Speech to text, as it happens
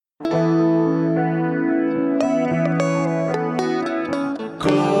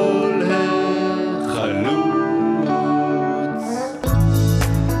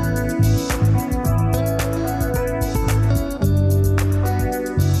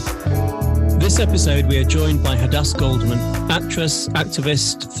episode, we are joined by Hadas Goldman, actress,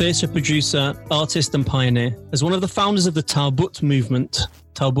 activist, theatre producer, artist and pioneer. As one of the founders of the Tarbut movement,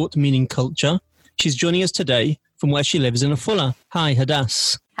 Tarbut meaning culture, she's joining us today from where she lives in Afula. Hi,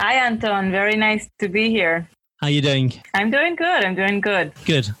 Hadas. Hi, Anton. Very nice to be here. How are you doing? I'm doing good.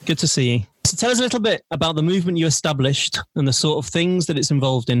 Good to see you. So tell us a little bit about the movement you established and the sort of things that it's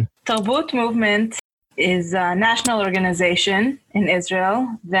involved in. Tarbut movement is a national organization in Israel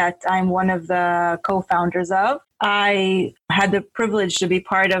that I'm one of the co-founders of. I had the privilege to be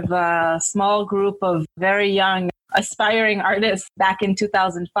part of a small group of very young aspiring artists back in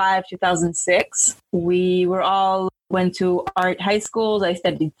 2005, 2006. We went to art high schools. I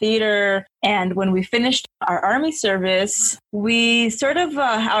studied theater. And when we finished our army service, we sort of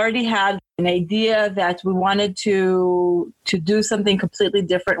already had an idea that we wanted to do something completely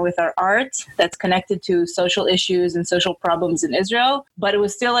different with our art that's connected to social issues and social problems in Israel. But it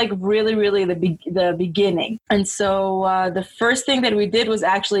was still like really the beginning. And so the first thing that we did was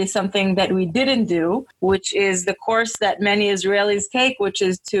actually something that we didn't do, which is the course that many Israelis take, which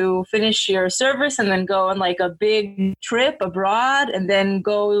is to finish your service and then go on like a big trip abroad and then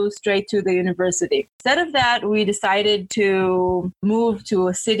go straight to the university. Instead of that, we decided to move to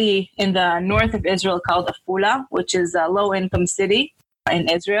a city in the north of Israel called Afula, which is a low-income city in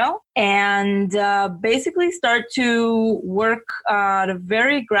Israel, and basically start to work at a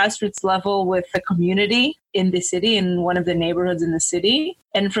very grassroots level with the community in the city, in one of the neighborhoods in the city.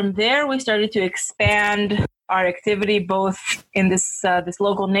 And from there, we started to expand our activity both in this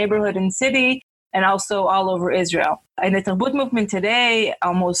local neighborhood and city, and also all over Israel. And the Tarbut movement today,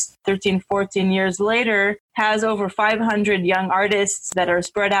 almost 13, 14 years later, has over 500 young artists that are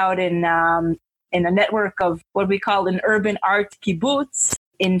spread out in a network of what we call an urban art kibbutz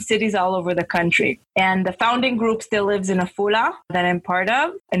in cities all over the country. And the founding group still lives in Afula that I'm part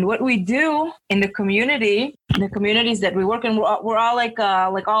of. And what we do in the community, the communities that we work in, we're all like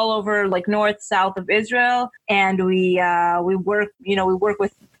all over like north, south of Israel. And we work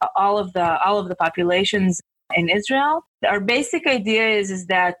with all of the populations in Israel. Our basic idea is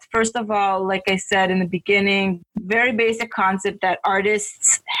that, first of all, like I said in the beginning, very basic concept that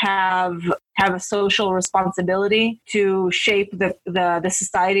artists have a social responsibility to shape the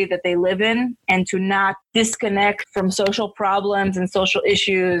society that they live in and to not disconnect from social problems and social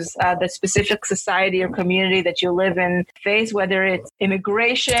issues the specific society or community that you live in face, whether it's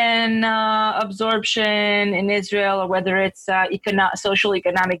immigration absorption in Israel or whether it's social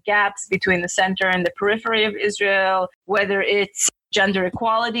economic gaps between the center and the periphery of Israel, whether it's gender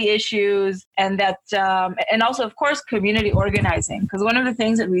equality issues, and that, and also, of course, community organizing. Because one of the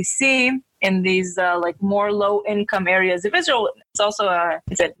things that we see in these like more low-income areas of Israel,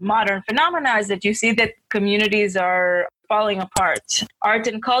 it's a modern phenomenon, is that you see that communities are falling apart. Art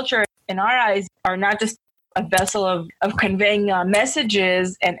and culture, in our eyes, are not just a vessel of conveying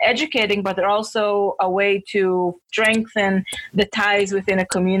messages and educating, but they're also a way to strengthen the ties within a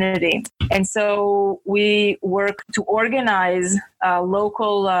community. And so we work to organize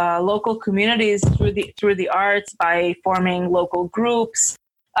local communities through the arts by forming local groups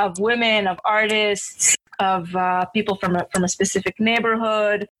of women, of artists, of people from a specific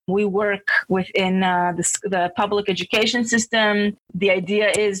neighborhood. We work within the public education system. The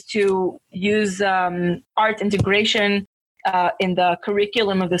idea is to use art integration in the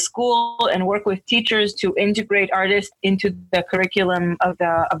curriculum of the school and work with teachers to integrate artists into the curriculum of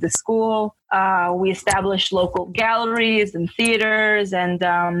the school. We establish local galleries and theaters,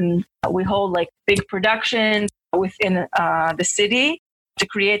 and we hold like big productions within the city to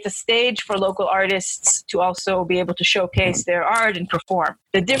create a stage for local artists to also be able to showcase their art and perform.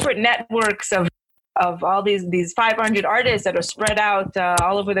 The different networks of all these 500 artists that are spread out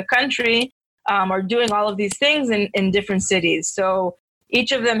all over the country are doing all of these things in different cities. So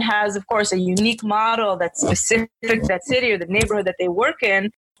each of them has, of course, a unique model that's specific to that city or the neighborhood that they work in.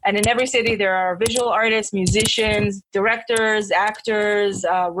 And in every city, there are visual artists, musicians, directors, actors,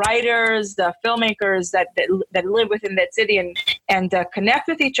 writers, filmmakers that live within that city and connect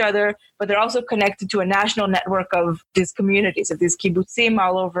with each other. But they're also connected to a national network of these communities, of these kibbutzim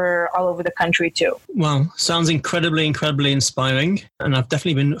all over the country too. Wow, sounds incredibly inspiring. And I've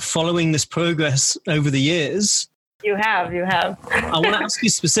definitely been following this progress over the years. You have. I want to ask you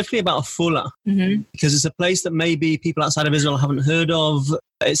specifically about Afula, because it's a place that maybe people outside of Israel haven't heard of.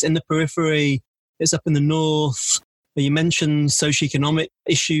 It's in the periphery. It's up in the north. You mentioned socioeconomic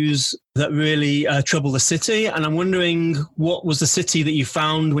issues that really trouble the city. And I'm wondering, what was the city that you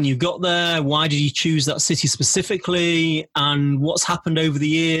found when you got there? Why did you choose that city specifically? And what's happened over the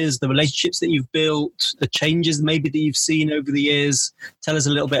years, the relationships that you've built, the changes maybe that you've seen over the years? Tell us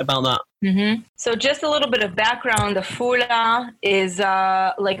a little bit about that. Mm-hmm. So just a little bit of background. Afula is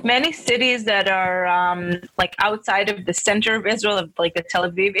like many cities that are like outside of the center of Israel, of like the Tel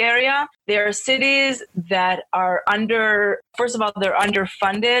Aviv area. There are cities that are first of all, they're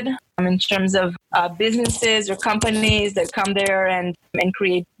underfunded in terms of businesses or companies that come there and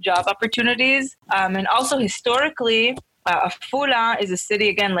create job opportunities. And also historically, Afula is a city,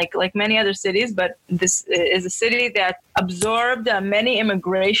 again, like many other cities, but this is a city that absorbed many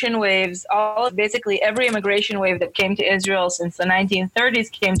immigration waves. Basically every immigration wave that came to Israel since the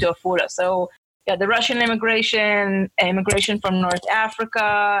 1930s came to Afula. So the Russian immigration from North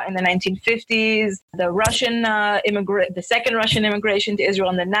Africa in the 1950s, the second Russian immigration to Israel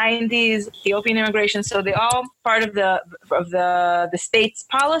in the 90s, Ethiopian immigration. So they all part of the state's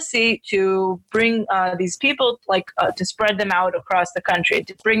policy to bring these people, to spread them out across the country,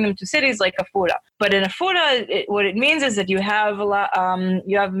 to bring them to cities like Afula. But in Afula, what it means is that you have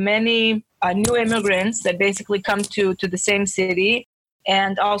many new immigrants that basically come to the same city,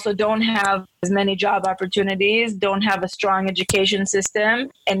 and also don't have as many job opportunities, don't have a strong education system.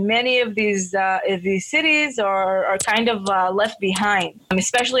 And many of these cities are kind of left behind,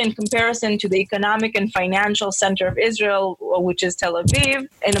 especially in comparison to the economic and financial center of Israel, which is Tel Aviv.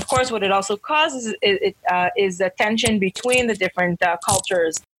 And of course, what it also causes is a tension between the different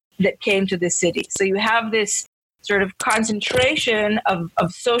cultures that came to the city. So you have this sort of concentration of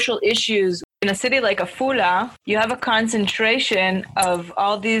social issues. In a city like Afula, you have a concentration of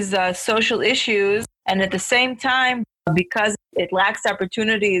all these social issues, and at the same time, because it lacks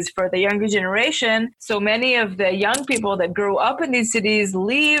opportunities for the younger generation, so many of the young people that grew up in these cities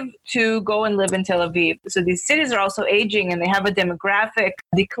leave to go and live in Tel Aviv. So these cities are also aging, and they have a demographic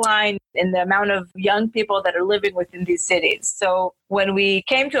decline in the amount of young people that are living within these cities. So when we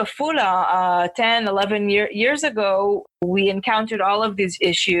came to Afula 10, 11 years ago, we encountered all of these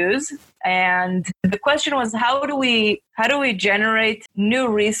issues. And the question was, how do we generate new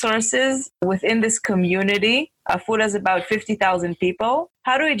resources within this community? Afula is about 50,000 people.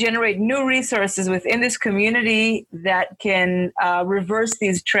 How do we generate new resources within this community that can reverse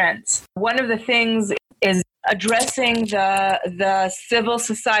these trends? One of the things is addressing the civil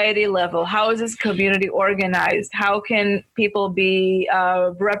society level. How is this community organized? How can people be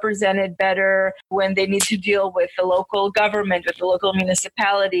represented better when they need to deal with the local government, with the local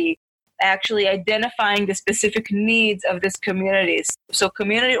municipality? Actually identifying the specific needs of this community. So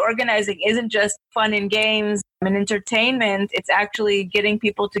community organizing isn't just fun and games and entertainment. It's actually getting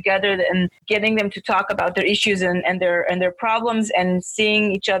people together and getting them to talk about their issues and their problems, and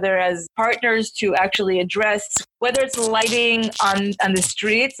seeing each other as partners to actually address, whether it's lighting on the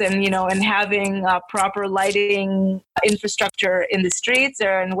streets and having proper lighting infrastructure in the streets,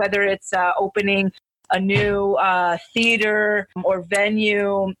 and whether it's opening a new theater or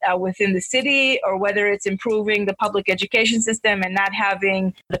venue within the city, or whether it's improving the public education system and not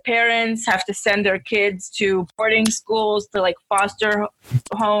having the parents have to send their kids to boarding schools, to like foster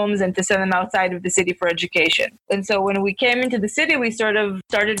homes, and to send them outside of the city for education. And so when we came into the city, we sort of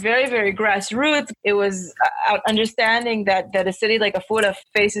started very, very grassroots. It was understanding that a city like Afula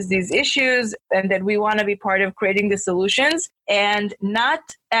faces these issues, and that we want to be part of creating the solutions, and not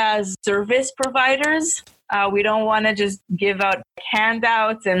as service providers. We don't want to just give out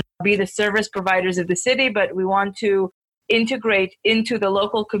handouts and be the service providers of the city, but we want to integrate into the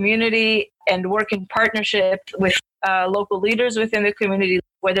local community and work in partnership with local leaders within the community,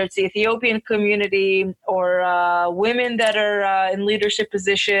 whether it's the Ethiopian community or women that are in leadership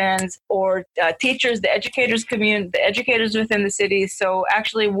positions, or teachers, the educators within the city. So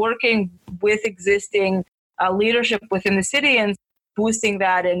actually working with existing leadership within the city and boosting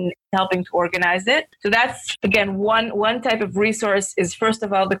that and helping to organize it. So that's, again, one type of resource is, first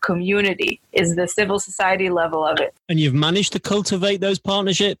of all, the community, is the civil society level of it. And you've managed to cultivate those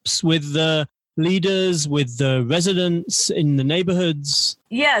partnerships with the leaders, with the residents in the neighborhoods?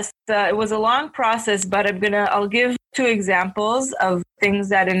 Yes, it was a long process, but I'll give two examples of things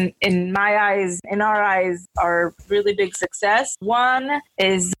that in our eyes are really big success. One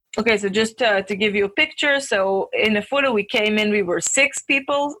is Okay, so just to give you a picture, so in Afula we came in, we were 6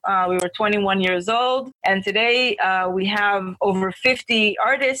 people, we were 21 years old, and today we have over 50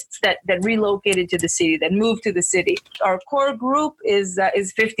 artists that relocated to the city, that moved to the city. Our core group is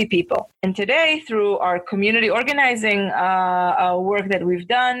 50 people, and today through our community organizing work that we've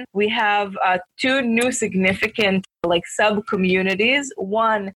done, we have 2 new significant sub-communities.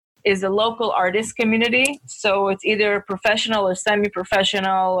 One is a local artist community. So it's either professional or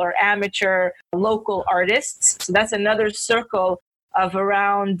semi-professional or amateur local artists. So that's another circle of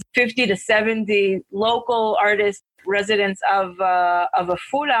around 50 to 70 local artists, residents of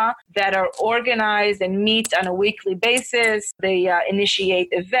Afula, that are organized and meet on a weekly basis. They initiate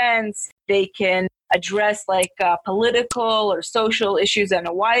events. They can address political or social issues on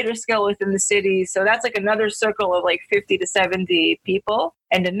a wider scale within the city. So that's another circle of 50 to 70 people.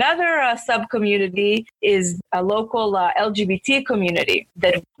 And another sub-community is a local LGBT community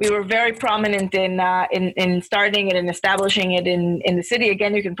that we were very prominent in starting it and establishing it in the city.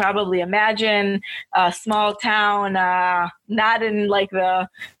 Again, you can probably imagine a small town, not in the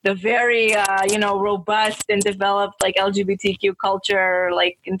very robust and developed LGBTQ culture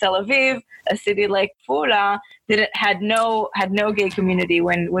in Tel Aviv. A city like Fula had no gay community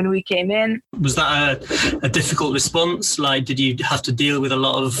when we came in. Was that a difficult response? Did you have to deal with a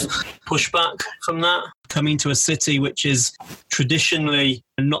lot of pushback from that? Coming to a city which is traditionally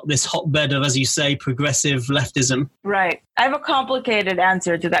not this hotbed of, as you say, progressive leftism? Right. I have a complicated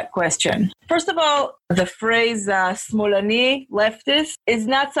answer to that question. First of all, the phrase smolani, leftist, is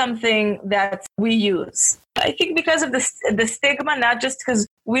not something that we use. I think because of the stigma, not just because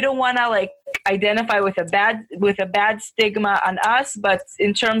we don't want to identify with a bad stigma on us, but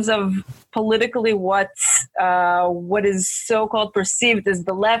in terms of politically what is so-called perceived as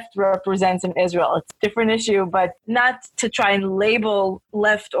the left represents in Israel. It's a different issue, but not to try and label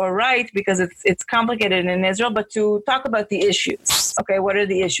left or right because it's complicated in Israel, but to talk about the issues. Okay, what are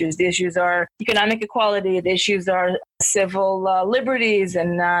the issues? The issues are economic equality. The issues are civil liberties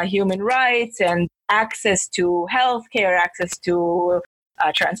and human rights and access to healthcare, access to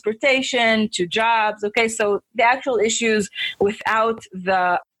transportation, to jobs. Okay, so the actual issues without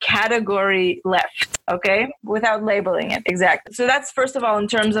the category left, okay, without labeling it. Exactly. So that's first of all in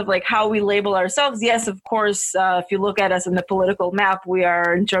terms of how we label ourselves. Yes, of course, if you look at us in the political map, we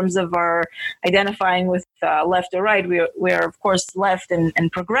are, in terms of our identifying with left or right, we are of course left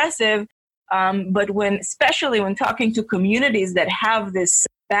and progressive. But especially when talking to communities that have this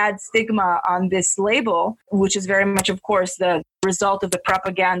bad stigma on this label, which is very much, of course, the result of the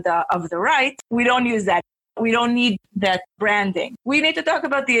propaganda of the right, we don't use that. We don't need that branding. We need to talk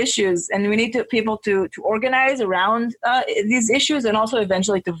about the issues, and we need people to organize around these issues, and also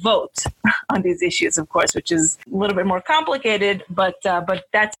eventually to vote on these issues, of course, which is a little bit more complicated. But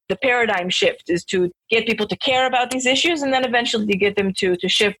that's the paradigm shift, is to get people to care about these issues, and then eventually to get them to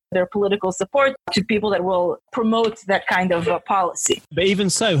shift their political support to people that will promote that kind of policy. But even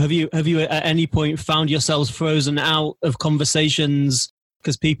so, have you at any point found yourselves frozen out of conversations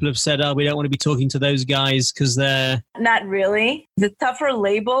because people have said, we don't want to be talking to those guys because they're... Not really. The tougher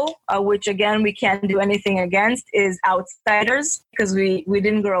label, which again, we can't do anything against, is outsiders, because we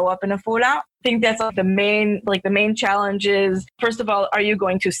didn't grow up in Afula. I think that's the main challenge is, first of all, are you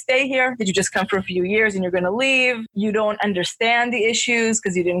going to stay here? Did you just come for a few years and you're going to leave? You don't understand the issues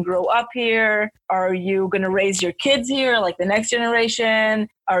because you didn't grow up here. Are you going to raise your kids here, like the next generation?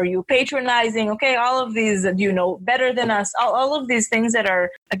 Are you patronizing? Okay, all of these, do you know better than us? All of these things that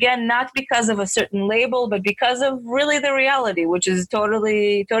are, again, not because of a certain label, but because of really the reality, which is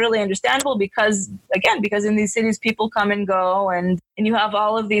totally understandable because in these cities, people come and go, and you have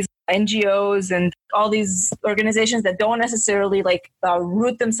all of these NGOs and all these organizations that don't necessarily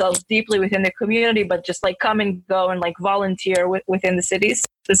root themselves deeply within the community, but just come and go and volunteer within the cities.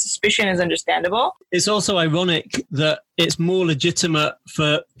 The suspicion is understandable. It's also ironic that it's more legitimate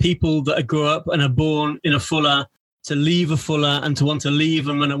for people that grow up and are born in Afula to leave Afula and to want to leave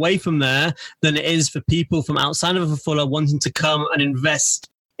and run away from there than it is for people from outside of Afula wanting to come and invest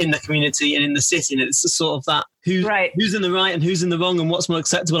in the community and in the city. And it's sort of that who's in the right and who's in the wrong, and what's more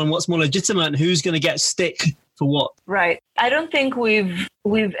acceptable and what's more legitimate, and who's going to get stick for what. Right. I don't think we've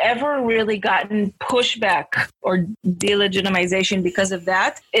ever really gotten pushback or delegitimization because of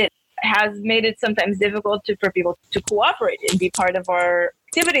that. It has made it sometimes difficult for people to cooperate and be part of our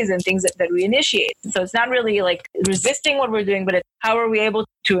activities and things that we initiate. So it's not really resisting what we're doing, but it's how are we able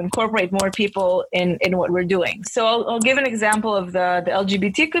to incorporate more people in what we're doing. So I'll give an example of the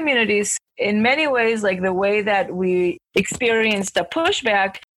LGBT communities. In many ways, the way that we experienced a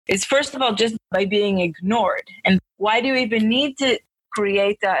pushback is, first of all, just by being ignored. And why do we even need to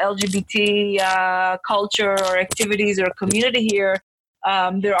create LGBT culture or activities or community here,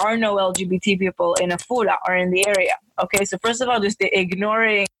 there are no LGBT people in Afula or in the area. Okay, so first of all, just the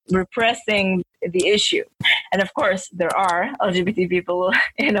ignoring, repressing the issue. And of course, there are LGBT people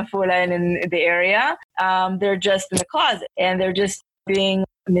in Afula and in the area. They're just in the closet and they're just being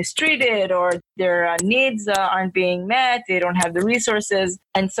mistreated, or their needs aren't being met. They don't have the resources.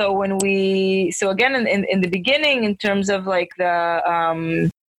 And so again, in the beginning, in terms of like the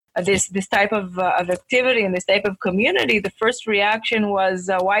this type of activity and this type of community, the first reaction was,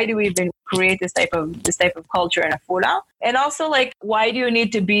 why do we even create this type of culture in Afula? And also, like, why do you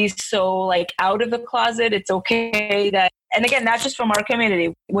need to be so like out of the closet? It's okay that, and again, not just from our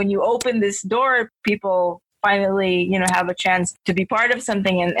community. When you open this door, people finally, have a chance to be part of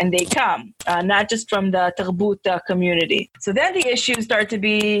something, and they come, not just from the Tarbut community. So then the issues start to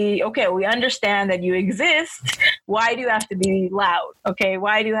be, okay, we understand that you exist. Why do you have to be loud? Okay,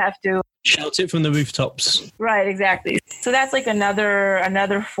 why do you have to shout it from the rooftops? Right, exactly. So that's like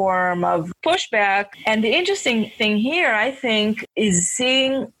another form of pushback. And the interesting thing here, I think, is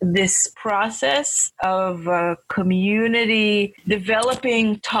seeing this process of community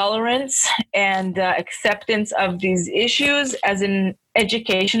developing tolerance and acceptance of these issues as an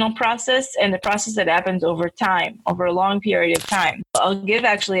educational process, and the process that happens over time, over a long period of time. I'll give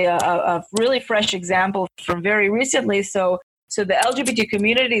actually a really fresh example from very recently. So the LGBT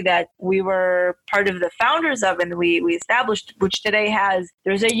community that we were part of the founders of and we established, which today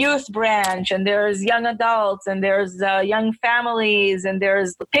there's a youth branch, and there's young adults, and there's young families, and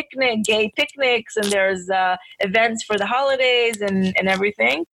there's gay picnics, and there's events for the holidays and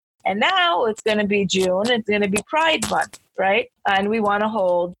everything. And now it's going to be June. It's going to be Pride Month, right? And we want to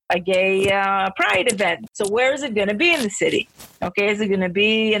hold a gay pride event. So where is it going to be in the city? Okay, is it going to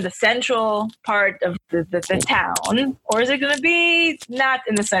be in the central part of the town, or is it going to be not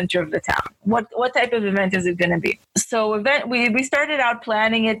in the center of the town? What type of event is it going to be? So we started out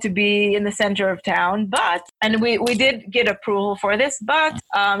planning it to be in the center of town, and we did get approval for this, but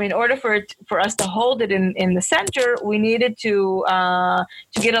in order for us to hold it in the center, we needed to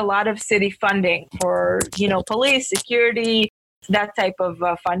get a lot of city funding for police, security, that type of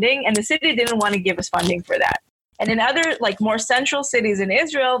funding, and the city didn't want to give us funding for that. And in other more central cities in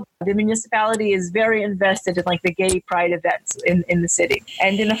Israel, the municipality is very invested in the gay pride events in the city.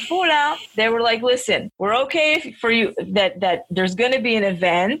 And in Afula, they were like, listen, we're okay for you that there's going to be an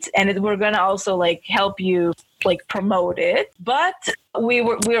event, and we're going to also help you promote it, but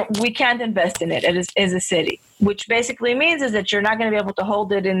we can't invest in it as a city, which basically means is that you're not going to be able to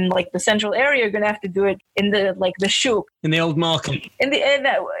hold it in the central area. You're going to have to do it in the shuk, in the old market.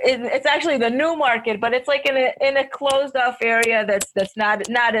 It's actually the new market, but it's in a closed off area that's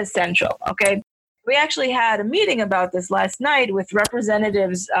not as central. Okay. We actually had a meeting about this last night with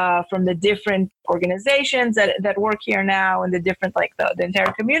representatives from the different organizations that work here now, and the different the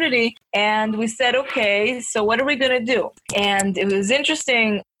entire community. And we said, okay, so what are we going to do? And it was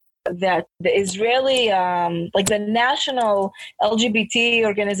interesting that the Israeli, the national LGBT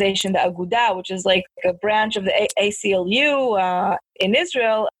organization, the Aguda, which is a branch of the ACLU in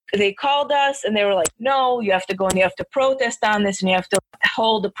Israel, they called us and they were like, no, you have to go and you have to protest on this, and you have to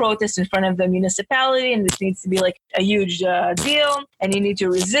hold a protest in front of the municipality, and this needs to be a huge deal, and you need to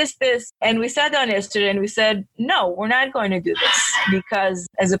resist this. And we sat down yesterday and we said, no, we're not going to do this, because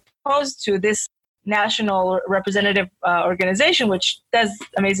as opposed to this national representative organization, which does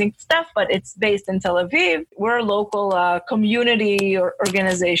amazing stuff, but it's based in Tel Aviv, we're a local community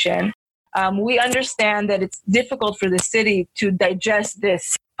organization. We understand that it's difficult for the city to digest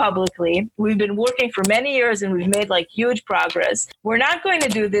this publicly. We've been working for many years and we've made huge progress. We're not going to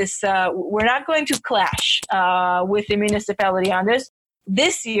do this. We're not going to clash with the municipality on this.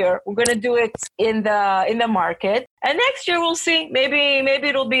 This year, we're going to do it in the market, and next year we'll see. Maybe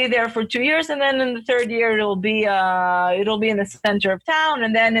it'll be there for 2 years, and then in the third year it'll be in the center of town,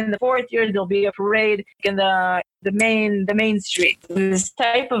 and then in the fourth year there'll be a parade in the main street. This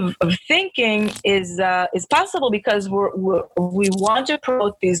type of thinking is possible because we want to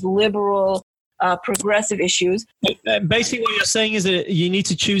promote these liberal, progressive issues. Basically, what you're saying is that you need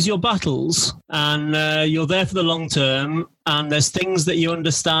to choose your battles, and you're there for the long term, and there's things that you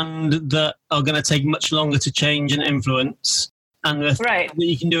understand that are going to take much longer to change and influence, and the right. that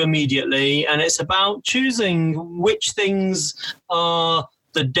you can do immediately. And it's about choosing which things are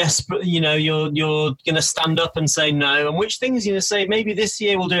the desperate, you're going to stand up and say no, and which things you're going to say, maybe this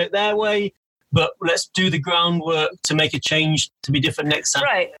year we'll do it their way, but let's do the groundwork to make a change to be different next time.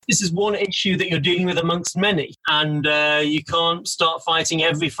 Right. This is one issue that you're dealing with amongst many, and you can't start fighting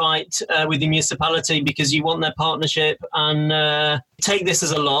every fight with the municipality because you want their partnership, and take this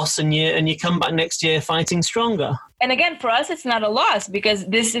as a loss, and you come back next year fighting stronger. And again, for us, it's not a loss because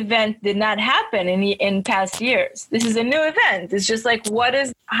this event did not happen in past years. This is a new event. It's just like,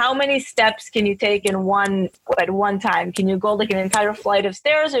 how many steps can you take at one time? Can you go like an entire flight of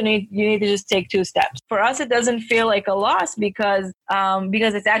stairs, or you need to just take 2 steps? For us, it doesn't feel like a loss because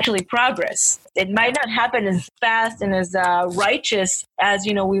it's actually progress. It might not happen as fast and as righteous as,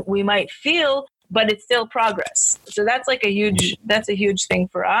 we might feel, but it's still progress. So that's a huge thing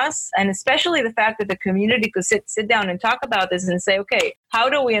for us. And especially the fact that the community could sit down and talk about this and say, okay, how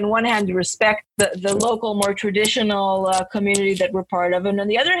do we on one hand respect the local, more traditional community that we're part of? And on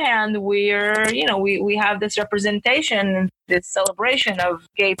the other hand, we have this representation, this celebration of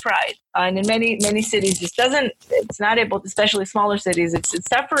gay pride. And in many cities, it's not able to, especially smaller cities, it's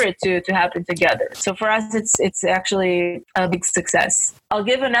tough for it to happen together. So for us, it's actually a big success. I'll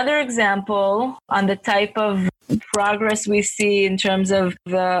give another example on the type of progress we see in terms of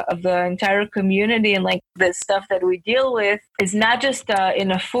the entire community and like the stuff that we deal with is not just in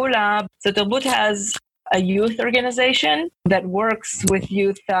Afula. So Tarbut has a youth organization that works with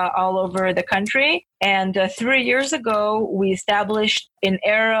youth all over the country. And 3 years ago, we established an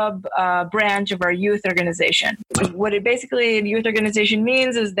Arab branch of our youth organization. What it basically, the youth organization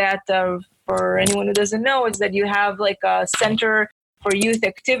means is that, for anyone who doesn't know, is that you have like a center for youth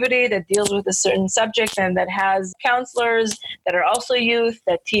activity that deals with a certain subject and that has counselors that are also youth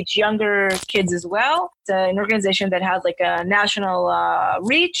that teach younger kids as well. It's an organization that has like a national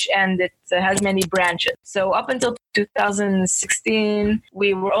reach, and it has many branches. So up until 2016,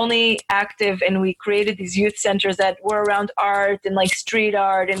 we were only active and we created these youth centers that were around art and like street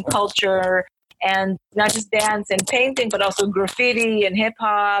art and culture, and not just dance and painting, but also graffiti and hip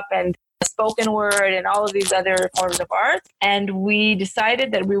hop and spoken word and all of these other forms of art. And we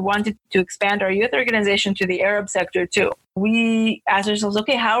decided that we wanted to expand our youth organization to the Arab sector too. We asked ourselves,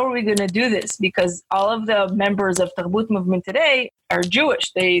 okay, how are we going to do this? Because all of the members of Tarbut movement today are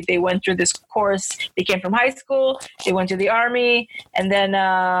Jewish. They went through this course. They came from high school. They went to the army, and then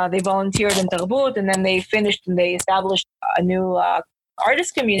they volunteered in Tarbut, and then they finished and they established a new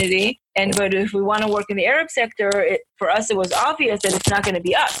artist community. But if we want to work in the Arab sector, for us, it was obvious that it's not going to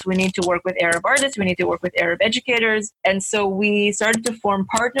be us. We need to work with Arab artists. We need to work with Arab educators. And so we started to form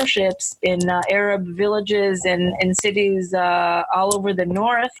partnerships in Arab villages and in cities all over the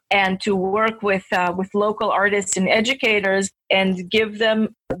north, and to work with local artists and educators and give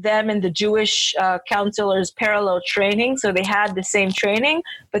them and the Jewish counselors parallel training. So they had the same training,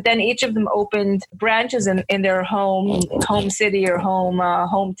 but then each of them opened branches in their home city or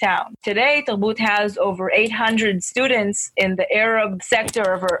hometown. Today, Tarbut has over 800 students in the Arab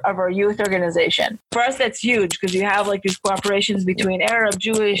sector of our youth organization. For us, that's huge because you have like these cooperations between Arab,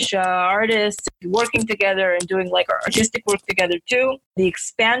 Jewish artists working together and doing like artistic work together too. The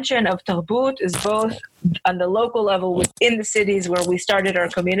expansion of Tarbut is both on the local level within the cities where we started our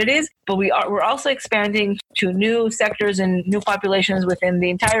communities, but we're also expanding to new sectors and new populations within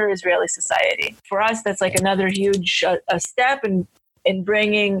the entire Israeli society. For us, that's like another huge step in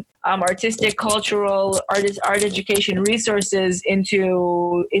bringing artistic, cultural, art education resources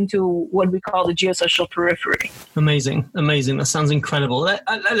into what we call the geosocial periphery. Amazing. That sounds incredible.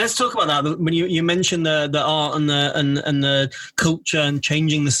 Let's talk about that. When you mentioned the art and the culture and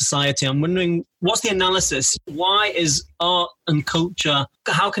changing the society, I'm wondering, what's the analysis? Why is art and culture,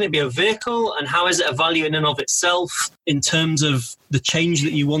 how can it be a vehicle, and how is it a value in and of itself in terms of the change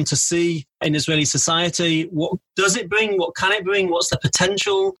that you want to see in Israeli society? What does it bring? What can it bring? What's the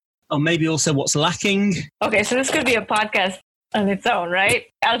potential? Or maybe also what's lacking? Okay, so this could be a podcast on its own, right?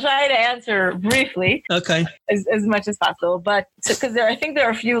 I'll try to answer briefly. Okay. As much as possible. But because I think there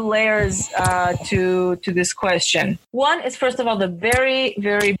are a few layers to this question. One is, first of all, the very,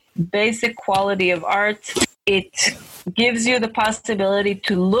 very basic quality of art. It gives you the possibility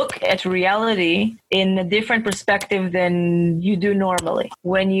to look at reality in a different perspective than you do normally.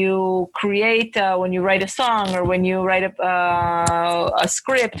 When you create, when you write a song, or when you write a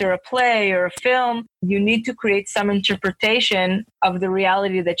script or a play or a film, you need to create some interpretation of the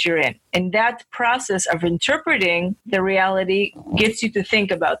reality that you're in. And that process of interpreting the reality gets you to think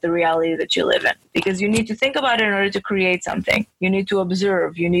about the reality that you live in, because you need to think about it in order to create something. You need to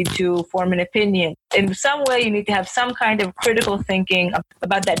observe. You need to form an opinion. In some way, you need to have some kind of critical thinking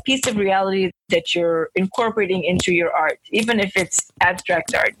about that piece of reality that you're incorporating into your art. Even if it's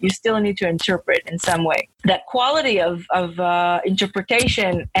abstract art, you still need to interpret in some way. that quality of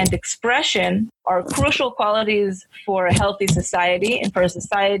interpretation and expression are crucial qualities for a healthy society and for a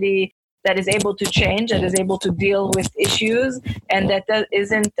society that is able to change, that is able to deal with issues, and that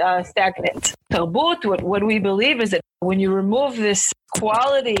isn't stagnant. Talbut, what we believe is that when you remove this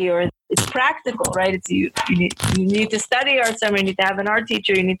quality, or it's practical, right? It's you need to study art somewhere, you need to have an art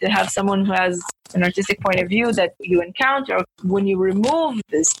teacher, you need to have someone who has an artistic point of view that you encounter. When you remove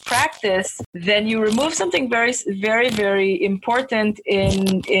this practice, then you remove something very, very, very important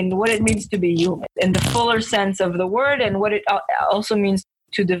in what it means to be human, in the fuller sense of the word, and what it also means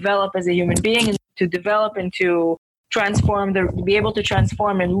to develop as a human being, and to develop and to transform, be able to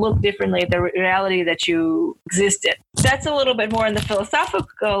transform and look differently at the reality that you exist in. That's a little bit more on the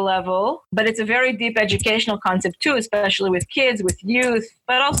philosophical level, but it's a very deep educational concept too, especially with kids, with youth,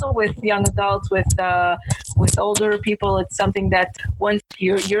 but also with young adults, with older people. It's something that once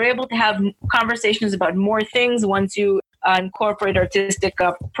you're able to have conversations about more things, once you incorporate artistic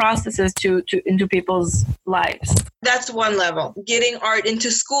processes into people's lives. That's one level. Getting art into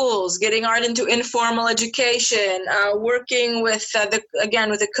schools, getting art into informal education, working with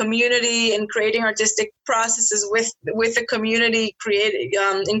the community and creating artistic processes with the community,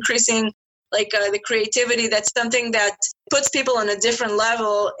 increasing the creativity. That's something that puts people on a different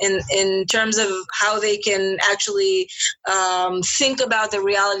level in terms of how they can actually think about the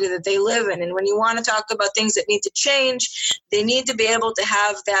reality that they live in. And when you want to talk about things that need to change, they need to be able to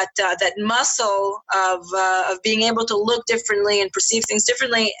have that muscle of being able to look differently and perceive things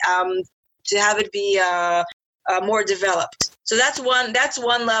differently, to have it be more developed. So that's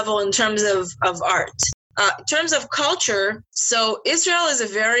one level in terms of art. In terms of culture, so Israel is a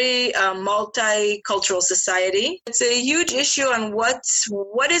very multicultural society. It's a huge issue on what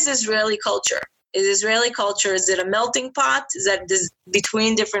is Israeli culture. Is it a melting pot? Is that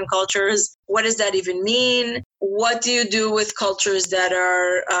between different cultures? What does that even mean? What do you do with cultures that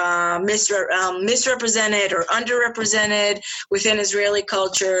are misrepresented or underrepresented within Israeli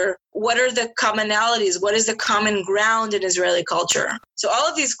culture? What are the commonalities? What is the common ground in Israeli culture? So all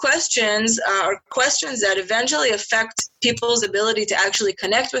of these questions are questions that eventually affect people's ability to actually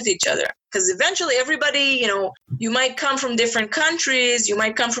connect with each other. Because eventually everybody, you might come from different countries, you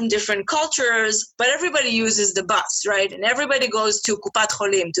might come from different cultures, but everybody uses the bus, right? And everybody goes to Kupat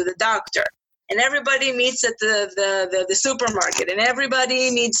Cholim, to the doctor. And everybody meets at the supermarket, and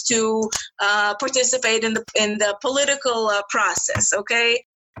everybody needs to participate in the political process, okay?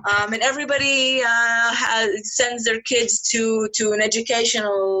 And everybody sends their kids to an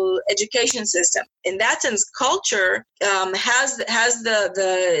education system. In that sense, culture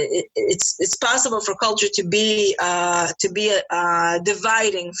it's possible for culture to be a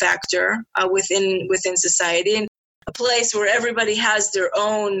dividing factor within society, and a place where everybody has their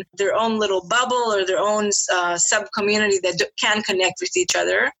own little bubble or their own sub community that can connect with each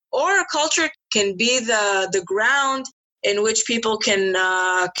other. Or culture can be the ground in which people can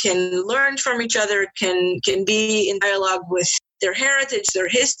learn from each other, can be in dialogue with their heritage, their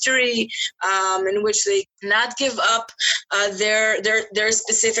history, in which they not give up their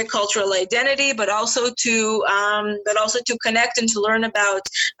specific cultural identity, but also to connect and to learn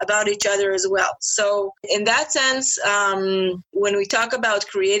about each other as well. So in that sense, when we talk about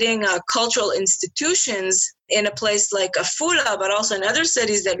creating cultural institutions in a place like Afula, but also in other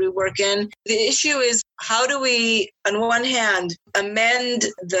cities that we work in, the issue is how do we, on one hand, amend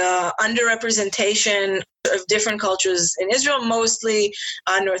the underrepresentation of different cultures in Israel, mostly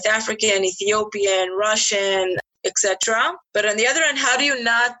North African, Ethiopian, Russian, etc. But on the other hand, how do you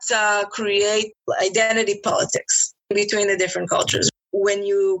not create identity politics between the different cultures? When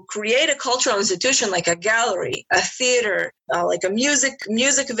you create a cultural institution like a gallery, a theater, like a music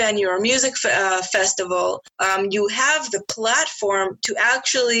venue or music festival, you have the platform to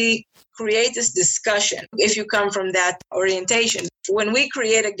actually create this discussion if you come from that orientation. When we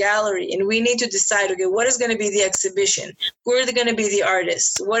create a gallery and we need to decide, okay, what is going to be the exhibition? Who are going to be the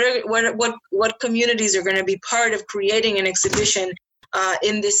artists? What communities are going to be part of creating an exhibition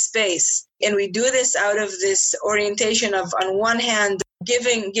in this space? And we do this out of this orientation of, on one hand,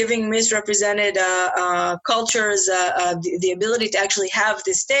 giving misrepresented cultures the ability to actually have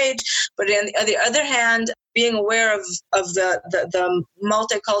this stage, but on the other hand, being aware of the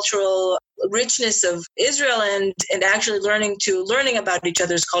multicultural richness of Israel and actually learning about each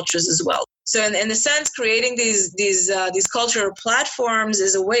other's cultures as well. So in a sense, creating these cultural platforms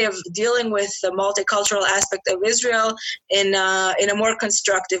is a way of dealing with the multicultural aspect of Israel in a more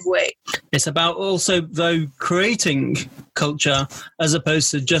constructive way. It's about also, though, creating culture as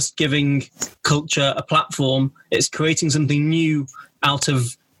opposed to just giving culture a platform. It's creating something new out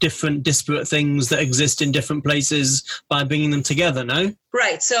of different disparate things that exist in different places by bringing them together, no?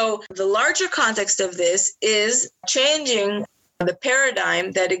 Right. So the larger context of this is changing the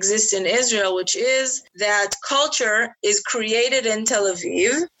paradigm that exists in Israel, which is that culture is created in Tel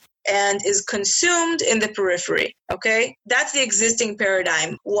Aviv and is consumed in the periphery. Okay, that's the existing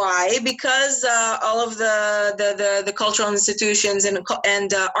paradigm. Why? Because all of the cultural institutions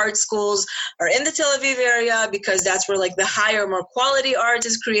and art schools are in the Tel Aviv area, because that's where like the higher, more quality art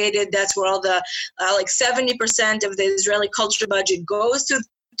is created. That's where all the like 70% of the Israeli culture budget goes to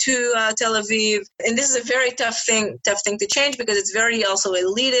Tel Aviv. And this is a very tough thing to change, because it's very also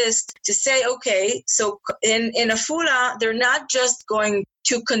elitist to say, okay, so in Afula, they're not just going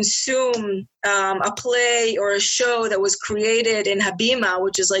to consume a play or a show that was created in Habima,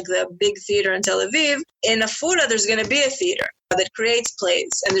 which is like the big theater in Tel Aviv. In Afula, there's going to be a theater that creates plays,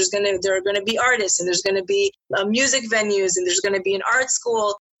 and there are going to be artists, and there's going to be music venues, and there's going to be an art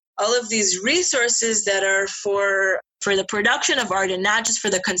school. All of these resources that are for the production of art and not just for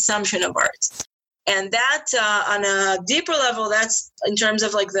the consumption of art. And that on a deeper level, that's in terms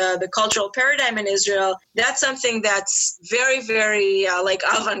of like the cultural paradigm in Israel, that's something that's very, very like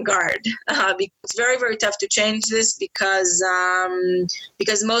avant-garde. It's very, very tough to change this because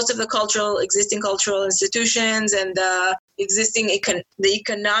most of the existing cultural institutions and the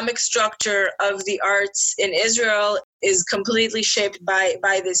economic structure of the arts in Israel is completely shaped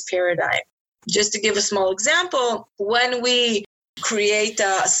by this paradigm. Just to give a small example, when we create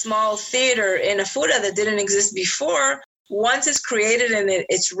a small theater in Afula that didn't exist before, once it's created and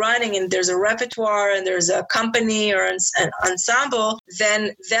it's running and there's a repertoire and there's a company or an ensemble,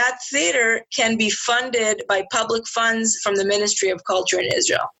 then that theater can be funded by public funds from the Ministry of Culture in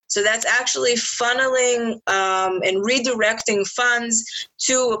Israel. So that's actually funneling and redirecting funds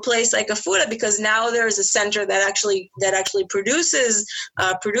to a place like Afula, because now there's a center that actually produces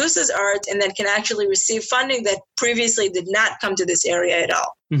art and that can actually receive funding that previously did not come to this area at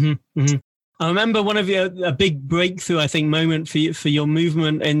all. Mm-hmm, mm-hmm. I remember a big breakthrough, I think, moment for your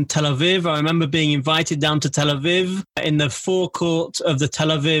movement in Tel Aviv. I remember being invited down to Tel Aviv in the forecourt of the Tel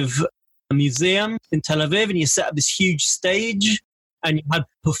Aviv Museum in Tel Aviv, and you set up this huge stage, and you had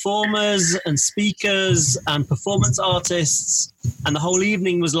performers and speakers and performance artists, and the whole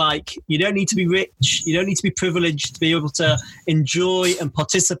evening was like, you don't need to be rich, you don't need to be privileged to be able to enjoy and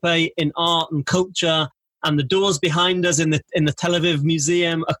participate in art and culture. And the doors behind us in the Tel Aviv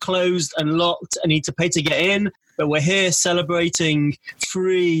Museum are closed and locked. I need to pay to get in, but we're here celebrating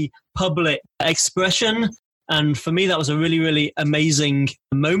free public expression. And for me, that was a really, really amazing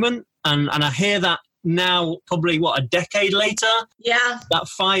moment. And I hear that now, probably a decade later. Yeah, that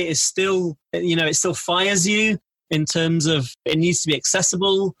fight is still, it still fires you. In terms of it needs to be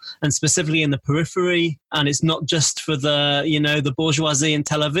accessible, and specifically in the periphery. And it's not just for the bourgeoisie in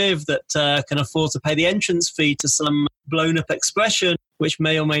Tel Aviv that can afford to pay the entrance fee to some blown up expression, which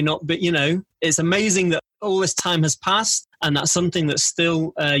may or may not. But, it's amazing that all this time has passed. And that's something that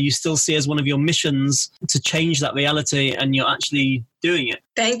still you still see as one of your missions to change that reality, and you're actually doing it.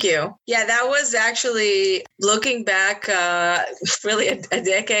 Thank you. Yeah, that was actually, looking back really a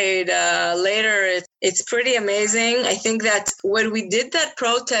decade later, it's pretty amazing. I think that when we did that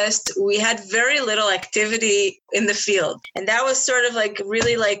protest, we had very little activity in the field. And that was sort of like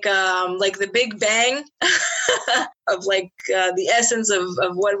really like the big bang of the essence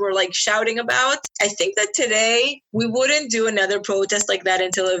of what we're shouting about. I think that today we wouldn't do another protest like that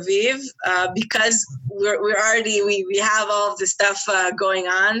in Tel Aviv because we have all of this stuff going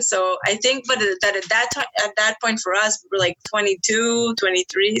on. So I think, but at that point for us, we were 22,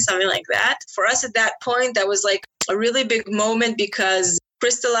 23, something like that. For us at that point, that was a really big moment because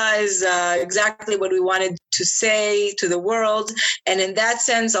crystallize exactly what we wanted to say to the world. And in that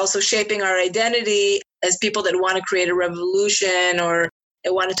sense, also shaping our identity as people that want to create a revolution or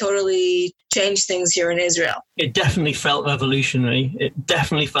want to totally change things here in Israel. It definitely felt revolutionary. It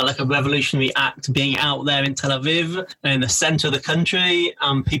definitely felt like a revolutionary act being out there in Tel Aviv, in the center of the country,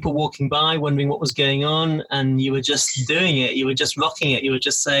 people walking by, wondering what was going on, and you were just doing it. You were just rocking it. You were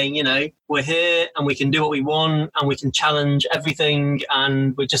just saying, we're here and we can do what we want and we can challenge everything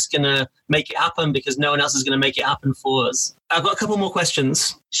and we're just going to make it happen because no one else is going to make it happen for us. I've got a couple more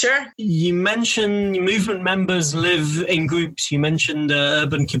questions. Sure. You mentioned movement members live in groups. You mentioned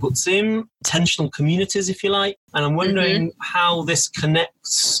urban kibbutzim, intentional communities, if you like. And I'm wondering how this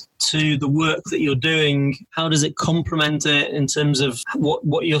connects to the work that you're doing. How does it complement it in terms of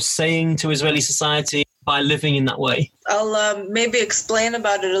what you're saying to Israeli society by living in that way? I'll maybe explain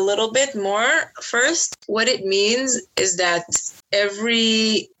about it a little bit more. First, what it means is that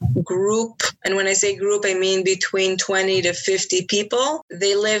every group, and when I say group, I mean between 20 to 50 people,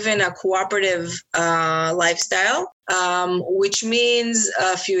 they live in a cooperative lifestyle, which means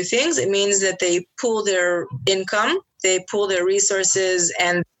a few things. It means that they pool their income, they pool their resources,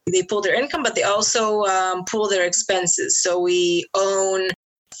 and they pool their income, but they also pool their expenses. So we own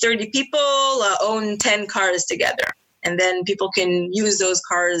 30 people, own 10 cars together. And then people can use those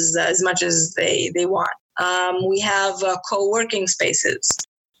cars as much as they want. We have co-working spaces.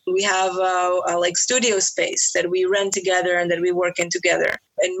 We have like studio space that we rent together and that we work in together.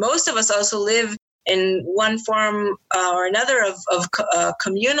 And most of us also live in one form or another of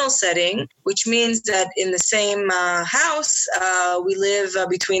communal setting, which means that in the same house, we live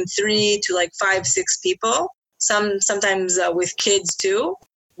between 3 to like 5, 6 people, sometimes with kids too.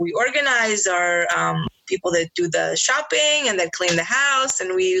 We organize our people that do the shopping and that clean the house,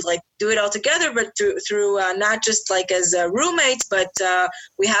 and we like do it all together, but through not just like as roommates, but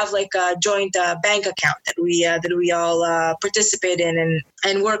we have like a joint bank account that we all participate in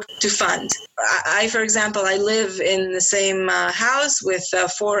and work to fund. I, for example, I live in the same house with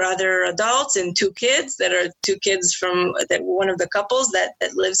 4 other adults and 2 kids that are 2 kids from that one of the couples that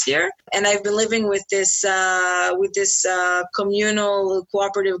lives here, and I've been living with this communal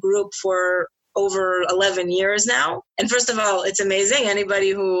cooperative group for over 11 years now. And first of all, it's amazing. Anybody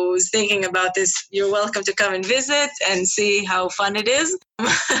who's thinking about this, you're welcome to come and visit and see how fun it is.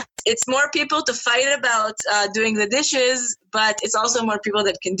 It's more people to fight about doing the dishes, but it's also more people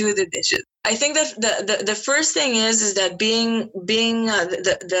that can do the dishes. I think that the first thing is that being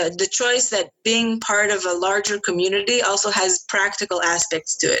the choice that being part of a larger community also has practical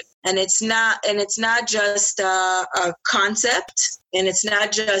aspects to it, and it's not just a concept, and it's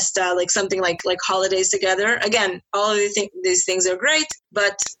not just like something like holidays together. Again, all of these things are great,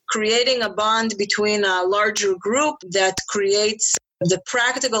 but creating a bond between a larger group that creates the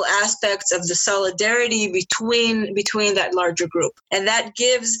practical aspects of the solidarity between that larger group, and that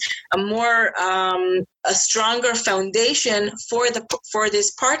gives a stronger foundation for this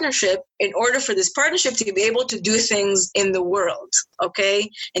partnership, in order for this partnership to be able to do things in the world, okay,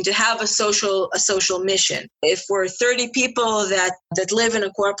 and to have a social mission. If we're 30 people that live in a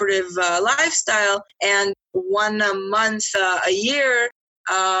cooperative lifestyle, and one month a year,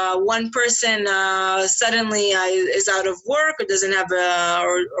 one person suddenly is out of work or doesn't have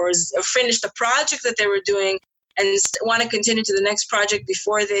or finished a project that they were doing and want to continue to the next project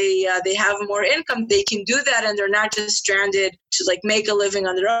before they have more income, they can do that, and they're not just stranded to like make a living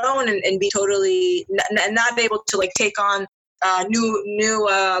on their own and be totally not able to like take on new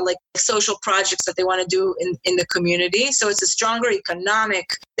like social projects that they want to do in the community. So it's a stronger economic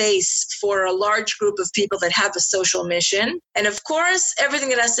base for a large group of people that have a social mission. And of course,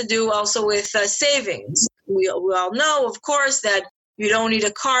 everything it has to do also with savings. We all know, of course, that you don't need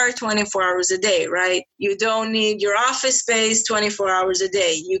a car 24 hours a day, right? You don't need your office space 24 hours a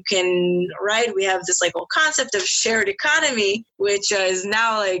day. You can, right? We have this like whole concept of shared economy, which is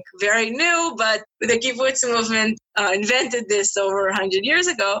now like very new, but the kibbutz movement invented this over 100 years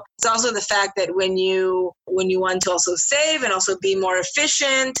ago. It's also the fact that when you want to also save and also be more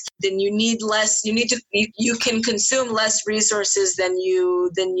efficient, then you can consume less resources than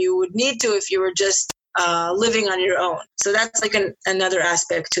you would need to if you were just living on your own. So that's like another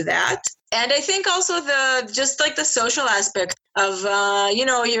aspect to that. And I think also the social aspect of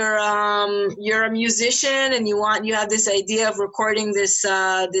you're a musician and you have this idea of recording this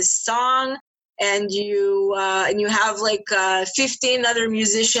song, and you have like 15 other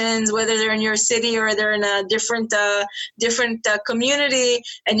musicians, whether they're in your city or they're in a different community,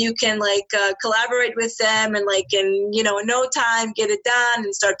 and you can like collaborate with them and like in no time get it done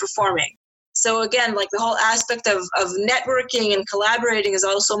and start performing. So again, like the whole aspect of networking and collaborating is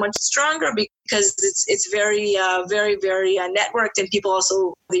also much stronger because it's very, very, very networked, and people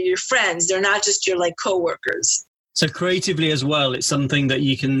also, they're your friends. They're not just your like coworkers. So creatively as well, it's something that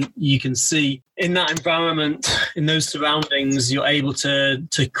you can see in that environment, in those surroundings. You're able to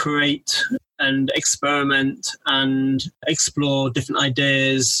create and experiment and explore different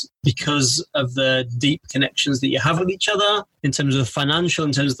ideas because of the deep connections that you have with each other in terms of the financial,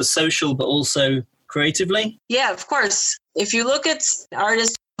 in terms of the social, but also creatively. Yeah, of course. If you look at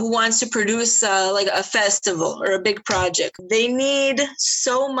artists who wants to produce like a festival or a big project, they need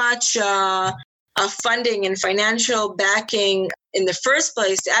so much funding and financial backing in the first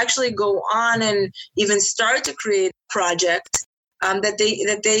place to actually go on and even start to create a project that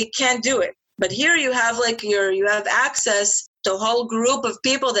they can't do it. But here you have like you have access to a whole group of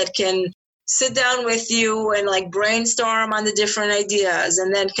people that can sit down with you and like brainstorm on the different ideas,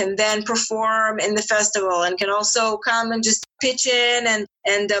 and then can then perform in the festival, and can also come and just pitch in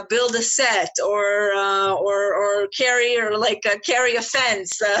and build a set or carry a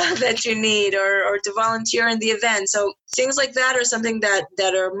fence that you need, or to volunteer in the event. So things like that are something that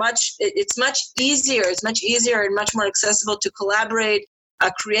are it's much easier and much more accessible to collaborate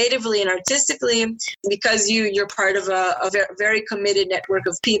creatively and artistically, because you're part of a very committed network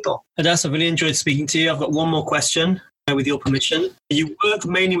of people. Hadas, I really enjoyed speaking to you. I've got one more question, with your permission. You work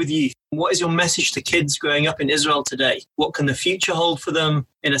mainly with youth. What is your message to kids growing up in Israel today? What can the future hold for them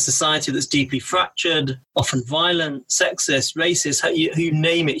in a society that's deeply fractured, often violent, sexist, racist, you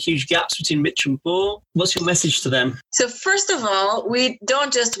name it, huge gaps between rich and poor? What's your message to them? So first of all, we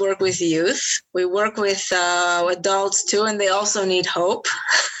don't just work with youth. We work with adults too, and they also need hope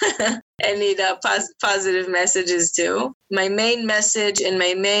and need positive messages too. My main message and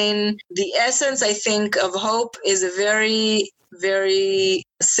the essence, I think, of hope is a very, very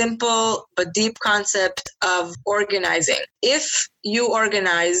simple but deep concept of organizing. If you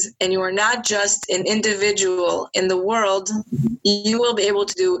organize and you are not just an individual in the world, you will be able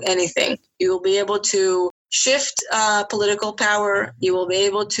to do anything. You will be able to shift political power. You will be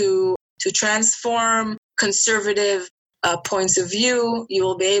able to transform conservative points of view. You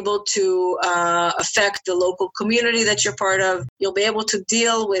will be able to affect the local community that you're part of. You'll be able to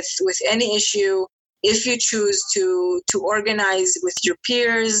deal with any issue if you choose to organize with your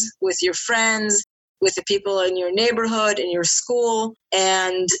peers, with your friends, with the people in your neighborhood, in your school.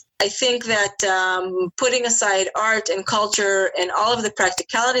 And I think that putting aside art and culture and all of the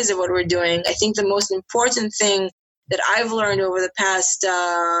practicalities of what we're doing, I think the most important thing that I've learned over the past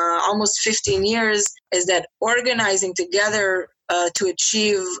almost 15 years is that organizing together to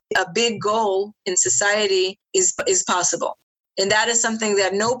achieve a big goal in society is possible. And that is something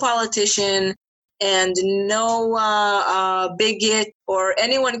that no politician and no bigot or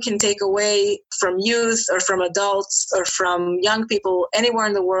anyone can take away from youth or from adults or from young people anywhere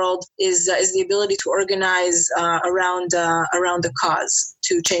in the world is the ability to organize around the cause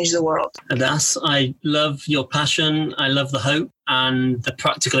to change the world. Hadas, I love your passion. I love the hope and the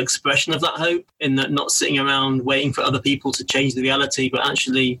practical expression of that hope, in that not sitting around waiting for other people to change the reality, but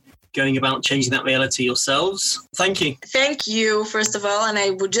actually going about changing that reality yourselves. Thank you. Thank you, first of all. And I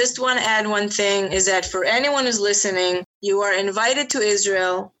would just want to add one thing, is that for anyone who's listening, you are invited to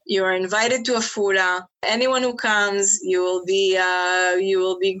Israel. You are invited to Afura. Anyone who comes, you will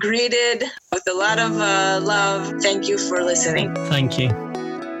be greeted with a lot of love. Thank you for listening. Thank you.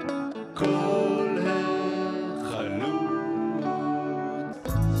 Cool.